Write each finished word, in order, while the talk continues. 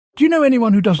Do you know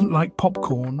anyone who doesn't like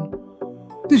popcorn?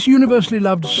 This universally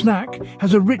loved snack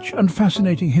has a rich and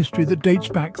fascinating history that dates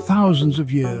back thousands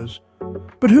of years.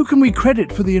 But who can we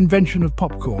credit for the invention of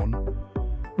popcorn?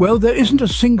 Well, there isn't a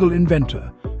single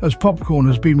inventor, as popcorn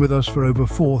has been with us for over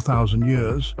 4,000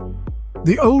 years.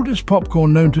 The oldest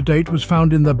popcorn known to date was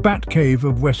found in the Bat Cave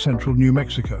of west-central New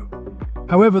Mexico.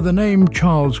 However, the name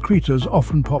Charles Kretors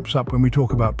often pops up when we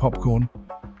talk about popcorn.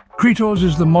 Kretors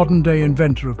is the modern-day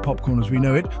inventor of popcorn as we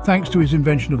know it, thanks to his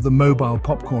invention of the mobile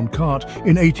popcorn cart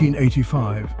in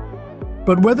 1885.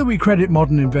 But whether we credit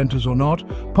modern inventors or not,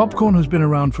 popcorn has been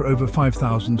around for over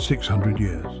 5,600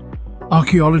 years.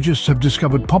 Archaeologists have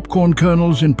discovered popcorn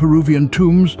kernels in Peruvian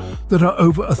tombs that are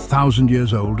over 1,000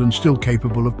 years old and still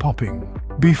capable of popping.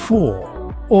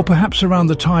 Before, or perhaps around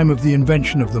the time of the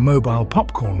invention of the mobile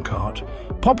popcorn cart,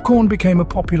 popcorn became a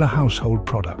popular household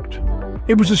product.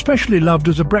 It was especially loved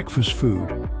as a breakfast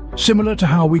food, similar to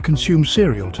how we consume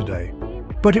cereal today.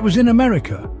 But it was in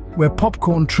America where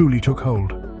popcorn truly took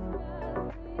hold.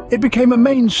 It became a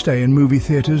mainstay in movie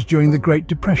theaters during the Great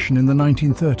Depression in the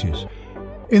 1930s.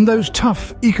 In those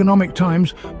tough economic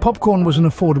times, popcorn was an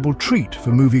affordable treat for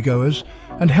moviegoers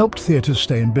and helped theaters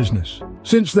stay in business.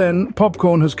 Since then,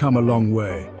 popcorn has come a long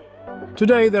way.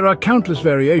 Today, there are countless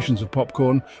variations of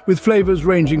popcorn, with flavors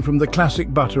ranging from the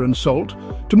classic butter and salt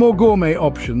to more gourmet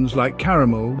options like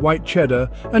caramel, white cheddar,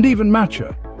 and even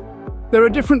matcha. There are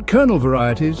different kernel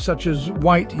varieties such as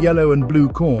white, yellow, and blue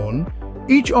corn,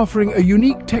 each offering a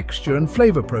unique texture and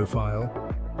flavor profile.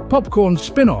 Popcorn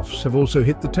spin-offs have also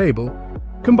hit the table,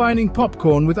 combining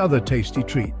popcorn with other tasty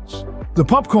treats. The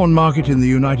popcorn market in the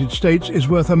United States is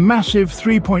worth a massive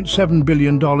 $3.7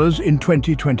 billion in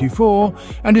 2024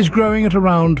 and is growing at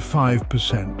around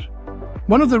 5%.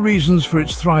 One of the reasons for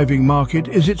its thriving market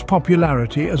is its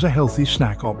popularity as a healthy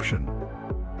snack option.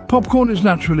 Popcorn is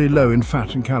naturally low in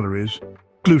fat and calories,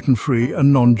 gluten-free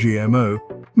and non-GMO,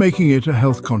 making it a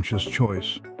health-conscious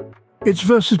choice. Its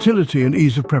versatility and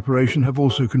ease of preparation have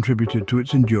also contributed to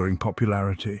its enduring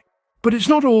popularity. But it's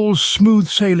not all smooth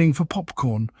sailing for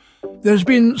popcorn. There's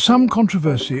been some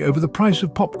controversy over the price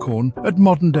of popcorn at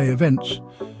modern-day events.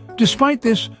 Despite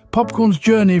this, popcorn's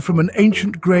journey from an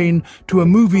ancient grain to a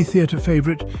movie theater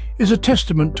favorite is a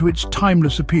testament to its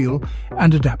timeless appeal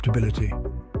and adaptability.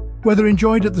 Whether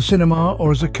enjoyed at the cinema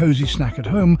or as a cozy snack at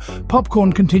home,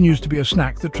 popcorn continues to be a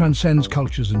snack that transcends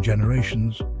cultures and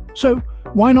generations. So,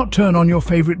 why not turn on your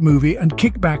favorite movie and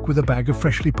kick back with a bag of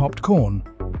freshly popped corn?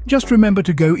 Just remember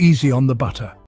to go easy on the butter.